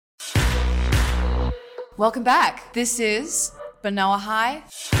Welcome back. This is Benoa High,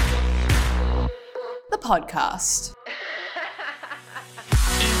 the podcast.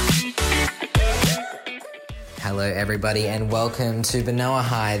 Hello, everybody, and welcome to Benoa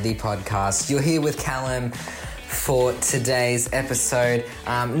High, the podcast. You're here with Callum for today's episode.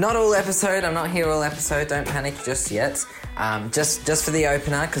 Not all episode. I'm not here all episode. Don't panic just yet. Just for the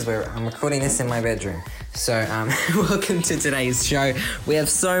opener, because I'm recording this in my bedroom. So, welcome to today's show. We have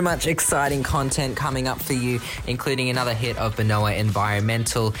so much exciting content coming up for you, including another hit of Benoa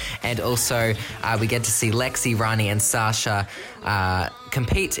Environmental, and also we get to see Lexi, Rani, and Sasha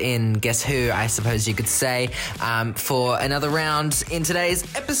compete in Guess Who, I suppose you could say, for another round in today's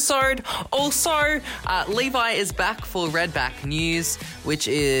episode. Also, Levi is back for Redback News, which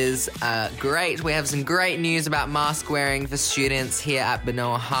is great. We have some great news about mask wearing for students here at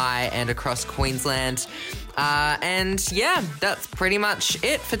Benoa High and across Queensland. And yeah, that's pretty much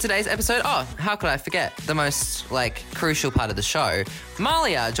it for today's episode. Oh, how could I forget the most crucial part of the show?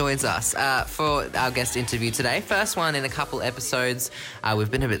 Malia joins us for our guest interview today. First one in a couple episodes. We've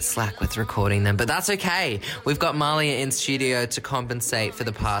been a bit slack with recording them, but that's okay. We've got Malia in studio to compensate for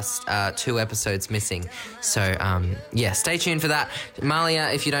the past 2 episodes missing. So yeah, stay tuned for that. Malia,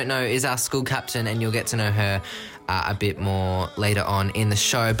 if you don't know, is our school captain, and you'll get to know her a bit more later on in the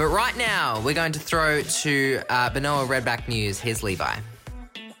show. But right now, we're going to throw to Benoa Redback News. Here's Levi.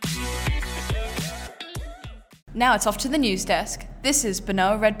 Now it's off to the news desk. This is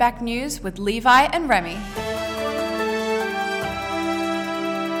Benoa Redback News with Levi and Remy.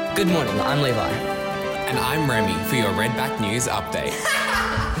 Good morning, I'm Levi. And I'm Remy for your Redback News update.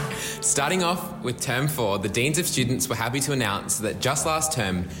 Starting off with Term 4, the Deans of Students were happy to announce that just last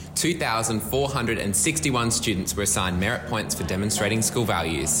term, 2,461 students were assigned merit points for demonstrating school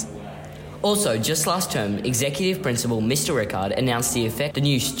values. Also, just last term, Executive Principal Mr. Rickard announced the effect of the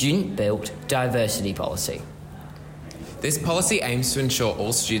new student-built diversity policy. This policy aims to ensure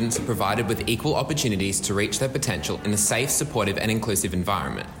all students are provided with equal opportunities to reach their potential in a safe, supportive and inclusive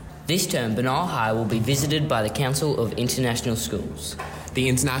environment. This term, Benoa High will be visited by the Council of International Schools, the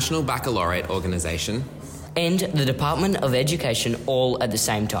International Baccalaureate Organisation, and the Department of Education all at the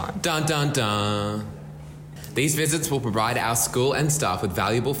same time. Dun dun dun! These visits will provide our school and staff with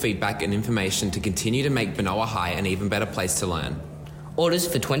valuable feedback and information to continue to make Benoa High an even better place to learn. Orders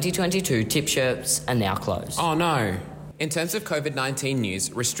for 2022 tip shirts are now closed. Oh no! In terms of COVID-19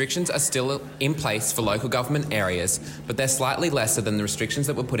 news, restrictions are still in place for local government areas, but they're slightly lesser than the restrictions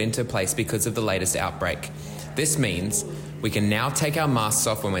that were put into place because of the latest outbreak. This means we can now take our masks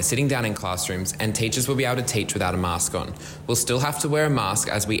off when we're sitting down in classrooms, and teachers will be able to teach without a mask on. We'll still have to wear a mask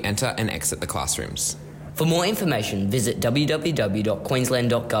as we enter and exit the classrooms. For more information, visit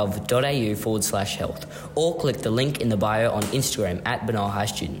www.queensland.gov.au/health or click the link in the bio on Instagram at Benoa High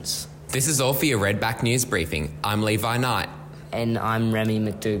Students. This is all for your Redback News briefing. I'm Levi Knight. And I'm Remy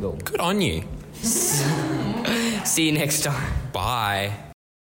McDougall. Good on you. See you next time. Bye.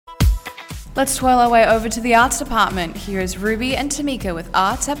 Let's twirl our way over to the arts department. Here is Ruby and Tamika with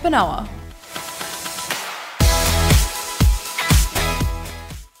Arts at Benoa.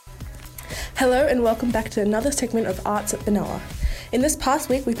 Hello and welcome back to another segment of Arts at Benoa. In this past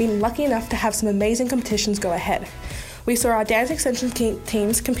week, we've been lucky enough to have some amazing competitions go ahead. We saw our dance extension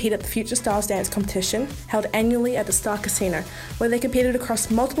teams compete at the Future Stars Dance Competition, held annually at the Star Casino, where they competed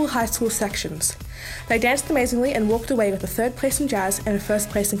across multiple high school sections. They danced amazingly and walked away with a 3rd place in jazz and a 1st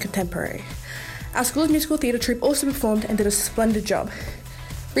place in contemporary. Our school's musical theatre troupe also performed and did a splendid job.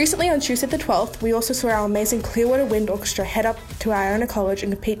 Recently, on Tuesday the 12th, we also saw our amazing Clearwater Wind Orchestra head up to Iona College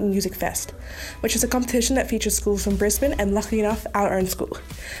and compete in Music Fest, which is a competition that features schools from Brisbane and, lucky enough, our own school.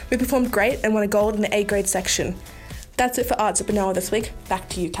 We performed great and won a gold in the A grade section. That's it for Arts at Benoa this week. Back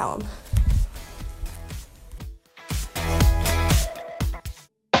to you, Callum.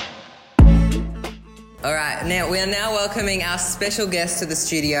 All right, now we are welcoming our special guest to the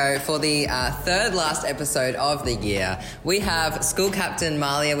studio for the 3rd last episode of the year. We have school captain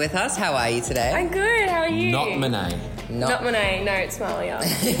Malia with us. How are you today? I'm good. How are you? Not Monet. Not Monet. No, it's Malia.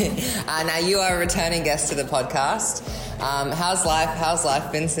 Now you are a returning guest to the podcast. How's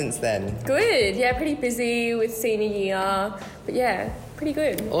life been since then? Good. Yeah, pretty busy with senior year, but yeah, pretty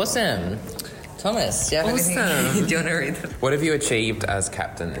good. Awesome. Thomas, do you have anything? Do you want to read them? What have you achieved as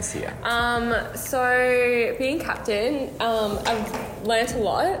captain this year? So being captain, I've learnt a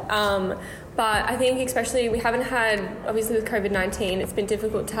lot. But I think especially we haven't had, obviously with COVID-19, it's been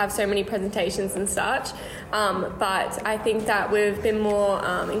difficult to have so many presentations and such. But I think that we've been more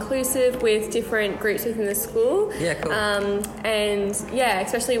inclusive with different groups within the school. Yeah, cool. And yeah,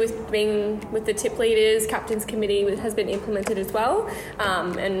 especially with being with the tip leaders, captains committee has been implemented as well.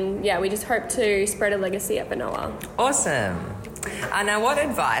 And yeah, we just hope to spread a legacy at Benoa. Awesome. Now, what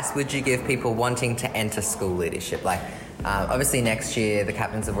advice would you give people wanting to enter school leadership? Like, obviously next year the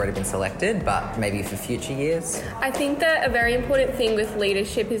captains have already been selected, but maybe for future years? I think that a very important thing with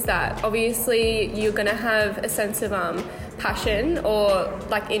leadership is that obviously you're going to have a sense of passion or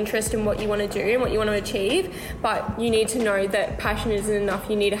like interest in what you want to do and what you want to achieve, but you need to know that passion isn't enough.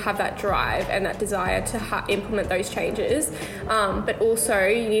 You need to have that drive and that desire to implement those changes, but also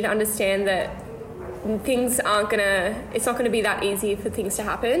you need to understand that it's not gonna be that easy for things to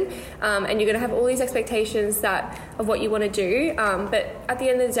happen, and you're gonna have all these expectations of what you want to do, but at the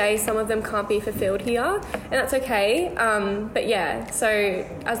end of the day some of them can't be fulfilled here, and that's okay. But yeah, so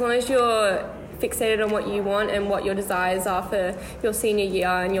as long as you're fixated on what you want and what your desires are for your senior year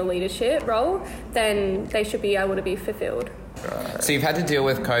and your leadership role, then they should be able to be fulfilled. So you've had to deal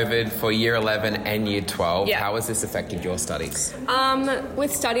with COVID for year 11 and year 12. Yeah. How has this affected your studies?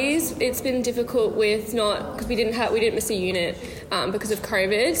 With studies, it's been difficult because we didn't miss a unit because of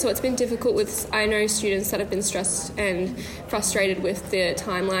COVID. So it's been difficult I know students that have been stressed and frustrated with the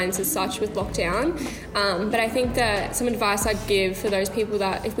timelines as such with lockdown. But I think that some advice I'd give for those people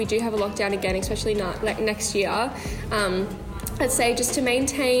that if we do have a lockdown again, especially not like next year, I'd say just to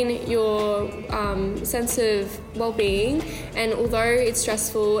maintain your sense of well-being, and although it's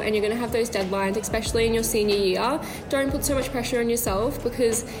stressful and you're going to have those deadlines, especially in your senior year, don't put so much pressure on yourself,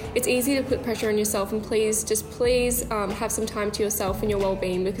 because it's easy to put pressure on yourself, and please have some time to yourself and your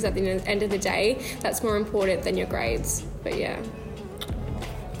well-being, because at the end of the day that's more important than your grades. But yeah.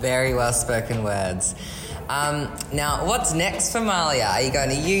 Very well spoken words. Now, what's next for Malia? Are you going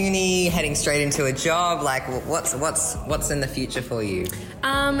to uni, heading straight into a job? Like, what's in the future for you?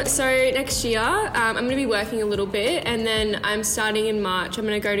 So next year, I'm going to be working a little bit, and then I'm starting in March. I'm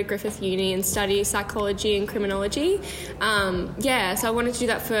going to go to Griffith Uni and study psychology and criminology. So I wanted to do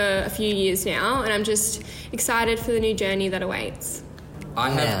that for a few years now, and I'm just excited for the new journey that awaits. I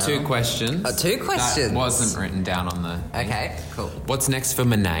have two questions. Two questions? That wasn't written down on the thing. Okay, cool. What's next for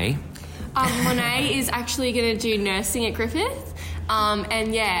Monet? Monet is actually going to do nursing at Griffith,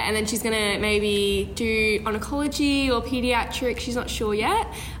 and then she's going to maybe do oncology or paediatrics. She's not sure yet,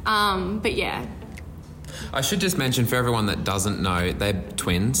 but yeah. I should just mention for everyone that doesn't know, they're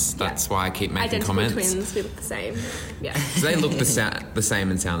twins. That's why I keep making Identical comments. Twins, we look the same. Yeah. So they look the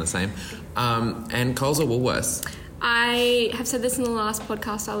same and sound the same. And Coles or Woolworths? I have said this in the last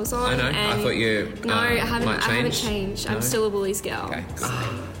podcast I was on. I know. I thought you No, I haven't. might change. I haven't changed. No? I'm still a Woolies girl. Okay.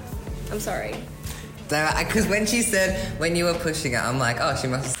 I'm sorry. Because when she said, when you were pushing it, I'm like, oh, she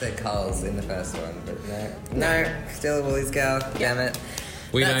must have said Coles in the first one. But no, still a Woolies girl. Damn it.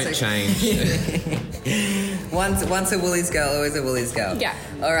 We don't change. Once a Woolies girl, always a Woolies girl. Yeah.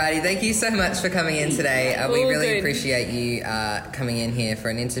 Alrighty, thank you so much for coming in today. We All really good. appreciate you coming in here for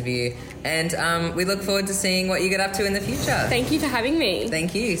an interview, and we look forward to seeing what you get up to in the future. Thank you for having me.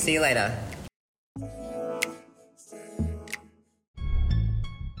 Thank you. See you later.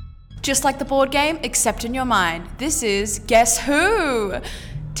 Just like the board game, except in your mind. This is Guess Who?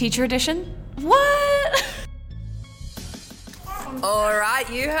 Teacher edition? What? Alright,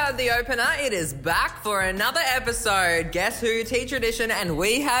 you heard the opener. It is back for another episode. Guess Who? Teacher edition, and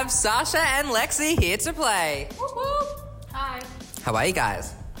we have Sasha and Lexi here to play. Hi. How are you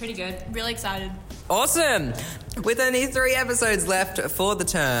guys? Pretty good. Really excited. Awesome! With only 3 episodes left for the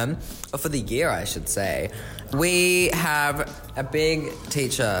term, or for the year, I should say, we have a big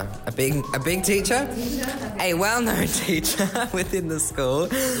teacher, a well-known teacher within the school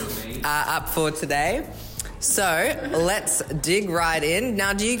up for today. So let's dig right in.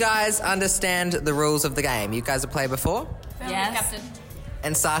 Now, do you guys understand the rules of the game? You guys have played before? Yes. Captain.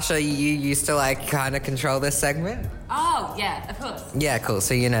 And Sasha, you used to kind of control this segment? Oh, yeah, of course. Yeah, cool.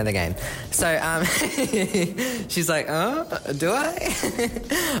 So you know the game. So she's like, do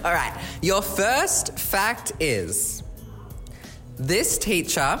I? All right. Your first fact is this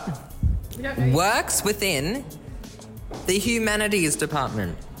teacher works within the humanities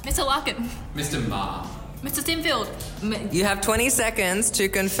department. Mr. Larkin. Mr. Ma. Mr. Sinfield. You have 20 seconds to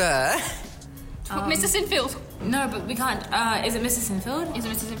confer. Mr. Sinfield. No, but we can't. Is it Mr. Sinfield? Is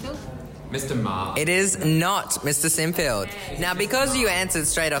it Mr. Sinfield? Mr. Ma. It is not Mr. Sinfield. Now, because you answered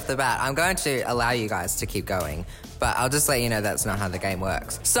straight off the bat, I'm going to allow you guys to keep going, but I'll just let you know that's not how the game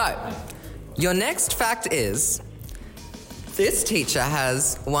works. So, your next fact is this teacher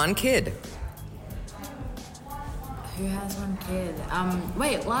has 1 kid. Who has one kid?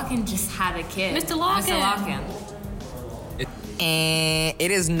 Wait, Larkin just had a kid. Mr. Larkin. Mr. Larkin.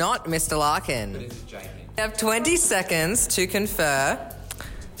 It is not Mr. Larkin. It is Jake. You have 20 seconds to confer,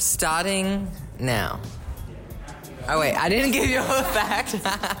 starting now. Oh wait, I didn't give you a fact.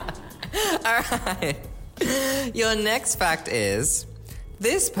 Alright. Your next fact is,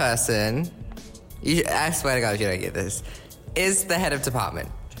 this person, I swear to God if you don't get this, is the head of department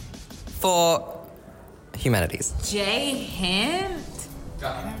for humanities. Jay Hint?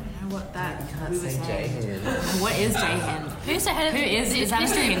 I don't know what that we were saying. What is Jay Hint? Who's the head of Is that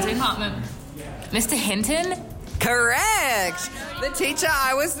Mr. Hinton? department? Mr. Hinton? Correct! The teacher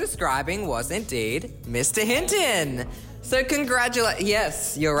I was describing was indeed Mr. Hinton. So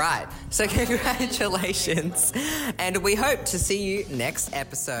yes, you're right. So congratulations. And we hope to see you next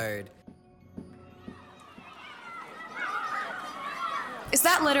episode. Is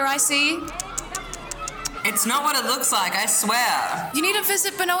that litter I see? It's not what it looks like, I swear. You need to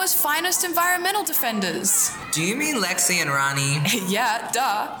visit Benoa's finest environmental defenders. Do you mean Lexi and Rani? Yeah,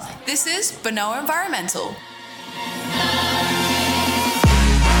 duh. This is Benoa Environmental.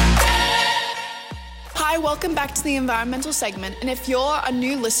 Hi, welcome back to the environmental segment. And if you're a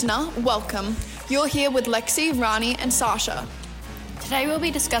new listener, welcome. You're here with Lexi, Rani, and Sasha. Today we'll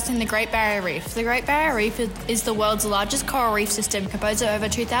be discussing the Great Barrier Reef. The Great Barrier Reef is the world's largest coral reef system, composed of over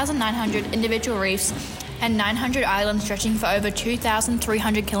 2,900 individual reefs and 900 islands stretching for over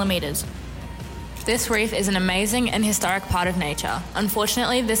 2,300 kilometres. This reef is an amazing and historic part of nature.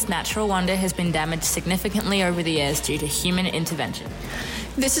 Unfortunately, this natural wonder has been damaged significantly over the years due to human intervention.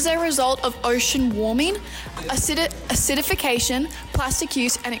 This is a result of ocean warming, acidification, plastic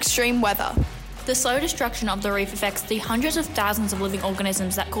use, and extreme weather. The slow destruction of the reef affects the hundreds of thousands of living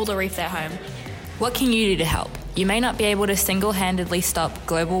organisms that call the reef their home. What can you do to help? You may not be able to single-handedly stop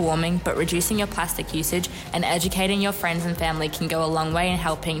global warming, but reducing your plastic usage and educating your friends and family can go a long way in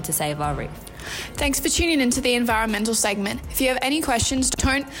helping to save our reef. Thanks for tuning into the environmental segment. If you have any questions,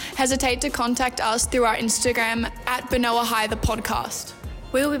 don't hesitate to contact us through our Instagram at Benoa High the podcast.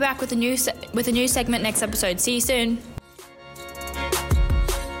 We will be back with a new segment next episode. See you soon.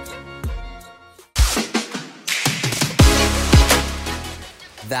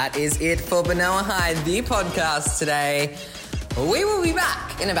 That is it for Benoa High, the podcast today. We will be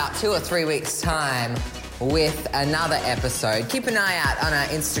back in about 2 or 3 weeks' time with another episode. Keep an eye out on our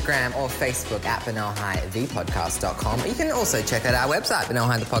Instagram or Facebook at BenoaHighThePodcast.com. You can also check out our website,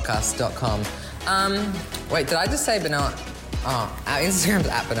 BenoaHighThePodcast.com. Wait, did I just say Benoa? Oh, our Instagram's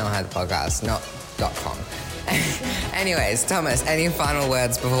at BenoaHighThePodcast, not .com. Anyways, Thomas, any final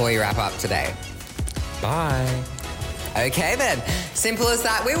words before we wrap up today? Bye. Okay then, simple as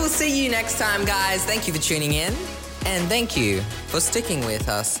that. We will see you next time, guys. Thank you for tuning in, and thank you for sticking with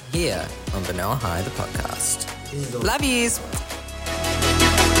us here on Benoa High, the podcast. Love yous.